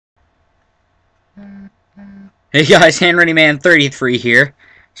Hey guys, HandReadyMan33 here.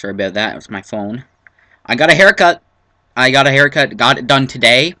 Sorry about that, it was my phone. I got a haircut. Got it done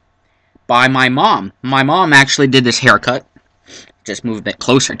today by my mom. My mom actually did this haircut. Just move a bit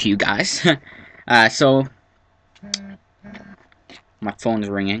closer to you guys. So, my phone's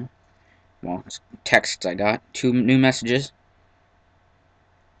ringing. Well, it's texts I got. 2 new messages.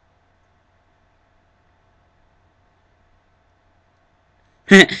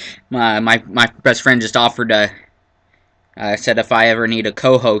 my best friend just offered said if I ever need a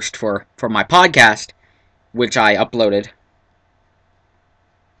co-host for my podcast, which I uploaded.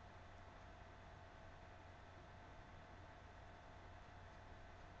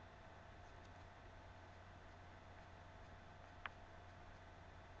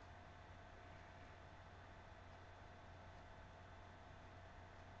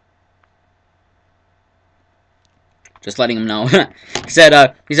 Just letting him know. He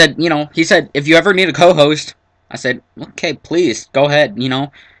said, if you ever need a co-host, I said, okay, please, go ahead,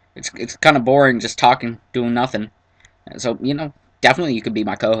 It's kind of boring just talking, doing nothing. So, definitely you could be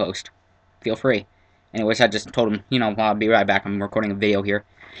my co-host. Feel free. Anyways, I just told him, I'll be right back. I'm recording a video here.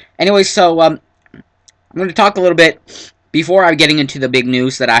 Anyways, I'm going to talk a little bit before I'm getting into the big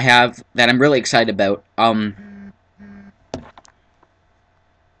news that I have that I'm really excited about.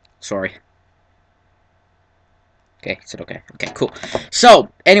 Sorry. Okay, is it okay? Okay, cool.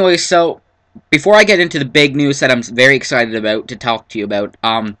 So, before I get into the big news that I'm very excited about to talk to you about,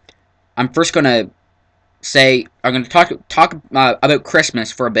 I'm first gonna say I'm gonna talk about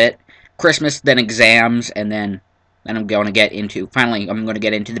Christmas for a bit. Christmas, then exams, and then I'm gonna get into finally I'm gonna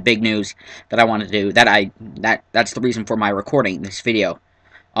get into the big news that I want to do. That's the reason for my recording this video.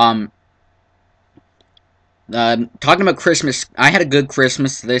 Um, Talking about Christmas, I had a good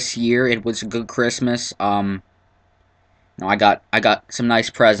Christmas this year. It was a good Christmas. No, I got some nice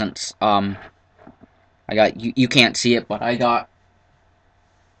presents. I got you can't see it, but I got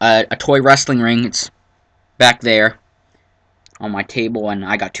a toy wrestling ring. It's back there on my table, and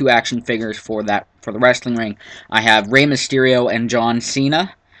I got 2 action figures for the wrestling ring. I have Rey Mysterio and John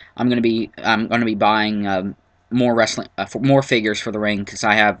Cena. I'm gonna be buying more figures for the ring because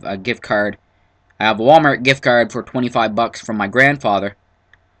I have a gift card. I have a Walmart gift card for $25 from my grandfather.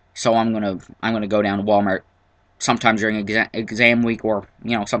 So I'm gonna go down to Walmart sometime during exam week, or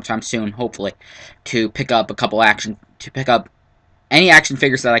sometime soon, hopefully, to pick up any action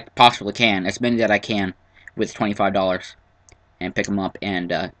figures that I possibly can, as many that I can, with $25, and pick them up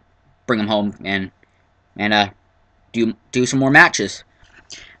and bring them home and do some more matches.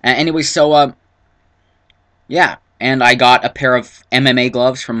 Anyway, yeah, and I got a pair of MMA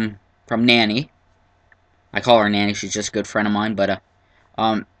gloves from Nanny. I call her Nanny; she's just a good friend of mine. But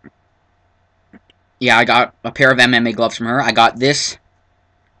um, yeah, I got a pair of MMA gloves from her. I got this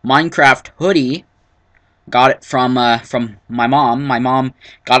Minecraft hoodie. Got it from my mom. My mom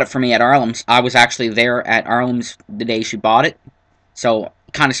got it for me at Arlem's. I was actually there at Arlem's the day she bought it, so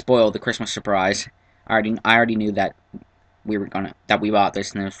kind of spoiled the Christmas surprise. I already knew that we bought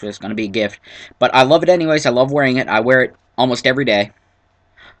this and this was gonna be a gift. But I love it anyways. I love wearing it. I wear it almost every day.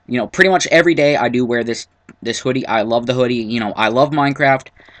 Pretty much every day I do wear this hoodie. I love the hoodie. I love Minecraft.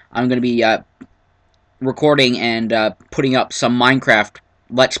 I'm gonna be recording and putting up some Minecraft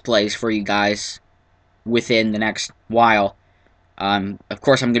Let's Plays for you guys within the next while. Of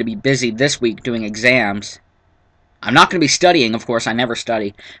course, I'm going to be busy this week doing exams. I'm not going to be studying, of course, I never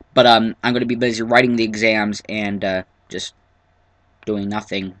study, but I'm going to be busy writing the exams and just doing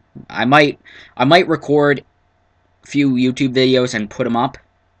nothing. I might record a few YouTube videos and put them up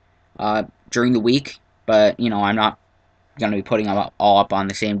during the week, but I'm not going to be putting them all up on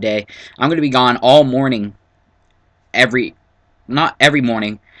the same day. I'm going to be gone all morning, not every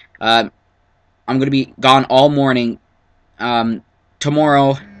morning. I'm going to be gone all morning.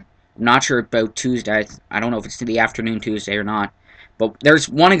 Tomorrow, I'm not sure about Tuesday. I don't know if it's the afternoon Tuesday or not. But there's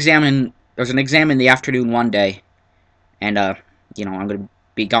an exam in the afternoon one day, and I'm going to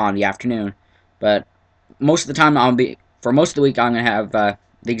be gone the afternoon. But most of the time, for most of the week, I'm going to have the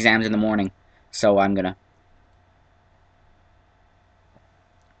exams in the morning. So I'm going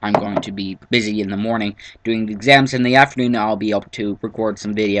to be busy in the morning doing the exams. In the afternoon, I'll be able to record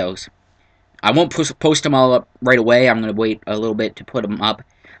some videos. I won't post them all up right away. I'm going to wait a little bit to put them up.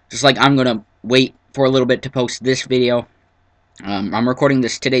 Just like I'm going to wait for a little bit to post this video. I'm recording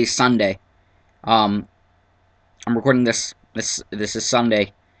this today's Sunday. I'm recording this is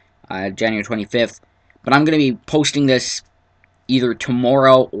Sunday, January 25th. But I'm going to be posting this either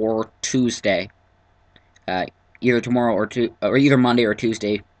tomorrow or Tuesday. Either tomorrow or either Monday or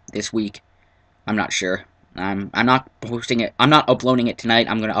Tuesday this week. I'm not sure. I'm not posting it. I'm not uploading it tonight.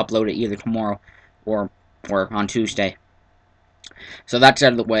 I'm going to upload it either tomorrow or on Tuesday. So that's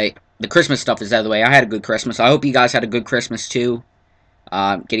out of the way. The Christmas stuff is out of the way. I had a good Christmas. I hope you guys had a good Christmas too.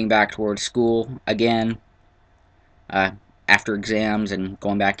 Getting back towards school again after exams and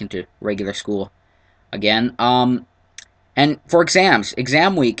going back into regular school again. And for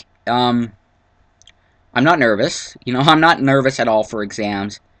exam week, I'm not nervous. You know, I'm not nervous at all for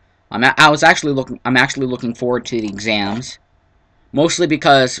exams. I'm actually looking forward to the exams, mostly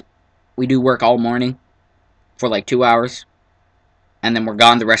because we do work all morning for like 2 hours, and then we're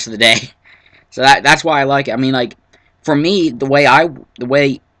gone the rest of the day. So that's why I like it. I mean, like, for me, the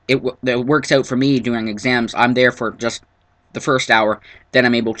way it works out for me during exams, I'm there for just the first hour, then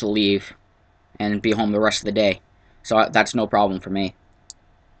I'm able to leave and be home the rest of the day. So that's no problem for me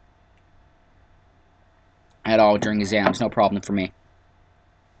at all during exams. No problem for me.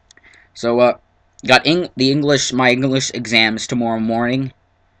 So got my English exams tomorrow morning,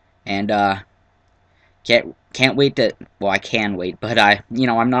 and can't wait to. Well, I can wait, but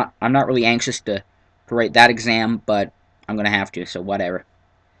I'm not really anxious to write that exam, but I'm gonna have to. So whatever.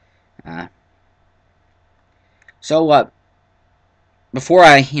 Before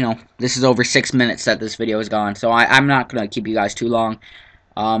this is over 6 minutes that this video is gone, so I'm not gonna keep you guys too long.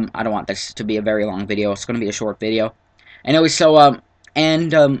 I don't want this to be a very long video. It's gonna be a short video. Anyway, so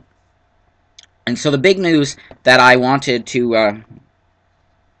and so the big news that I wanted to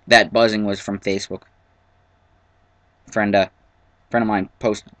that buzzing was from Facebook. Friend of mine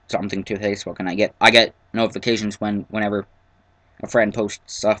posted something to Facebook, and I get notifications whenever a friend posts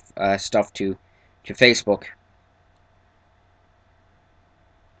stuff to Facebook.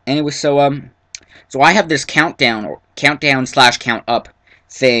 Anyway, so I have this countdown/count up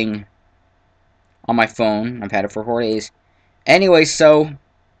thing on my phone. I've had it for 4 days. Anyway, so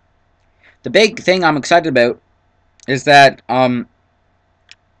the big thing I'm excited about is that on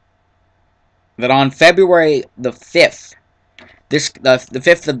February the 5th, the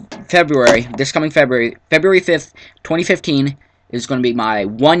 5th of February, this coming February 5th, 2015, is going to be my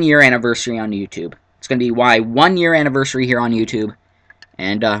 1-year anniversary on YouTube. It's going to be my 1-year anniversary here on YouTube.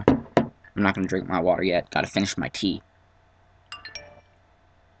 And I'm not going to drink my water yet. Got to finish my tea.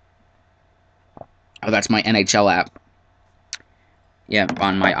 Oh, that's my NHL app. Yeah,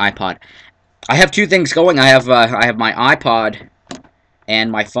 on my iPod. I have two things going. I have my iPod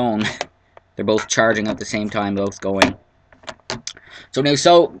and my phone. They're both charging at the same time, both going.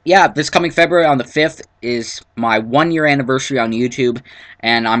 So yeah, this coming February on the 5th is my 1-year anniversary on YouTube,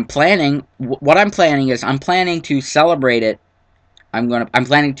 and I'm planning to celebrate it. I'm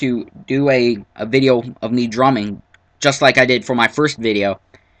planning to do a video of me drumming, just like I did for my first video.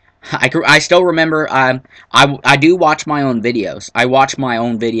 I still remember. I do watch my own videos. I watch my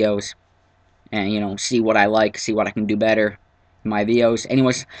own videos, and see what I like, see what I can do better in my videos.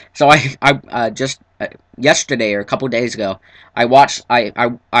 Anyways, so I just yesterday or a couple days ago, I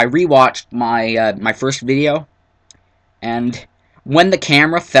rewatched my my first video, and when the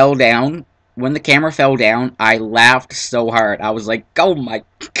camera fell down. I laughed so hard. I was like, "Oh my!"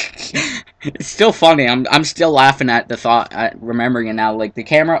 It's still funny. I'm still laughing at the thought, remembering it now. Like the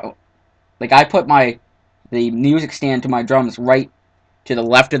camera, like I put the music stand to my drums right to the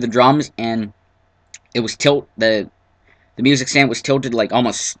left of the drums, and it was the music stand was tilted like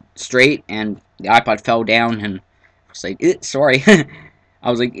almost straight, and the iPod fell down, and I was like, "Sorry." I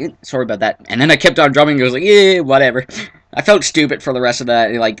was like, "Sorry about that," and then I kept on drumming. I was like, "Yeah, whatever." I felt stupid for the rest of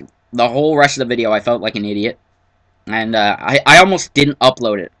that. Like the whole rest of the video, I felt like an idiot, and I almost didn't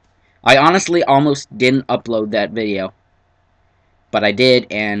upload it. I honestly almost didn't upload that video, but I did,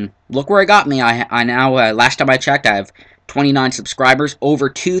 and look where it got me. I now last time I checked, I have 29 subscribers, over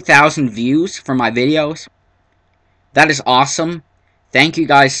 2,000 views for my videos. That is awesome. Thank you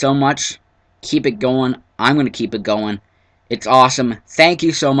guys so much. Keep it going. I'm going to keep it going. It's awesome. Thank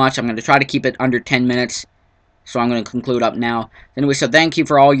you so much. I'm going to try to keep it under 10 minutes. So I'm going to conclude up now. Anyway, so thank you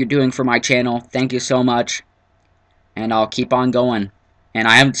for all you're doing for my channel. Thank you so much. And I'll keep on going. And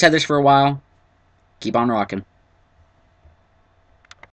I haven't said this for a while. Keep on rocking.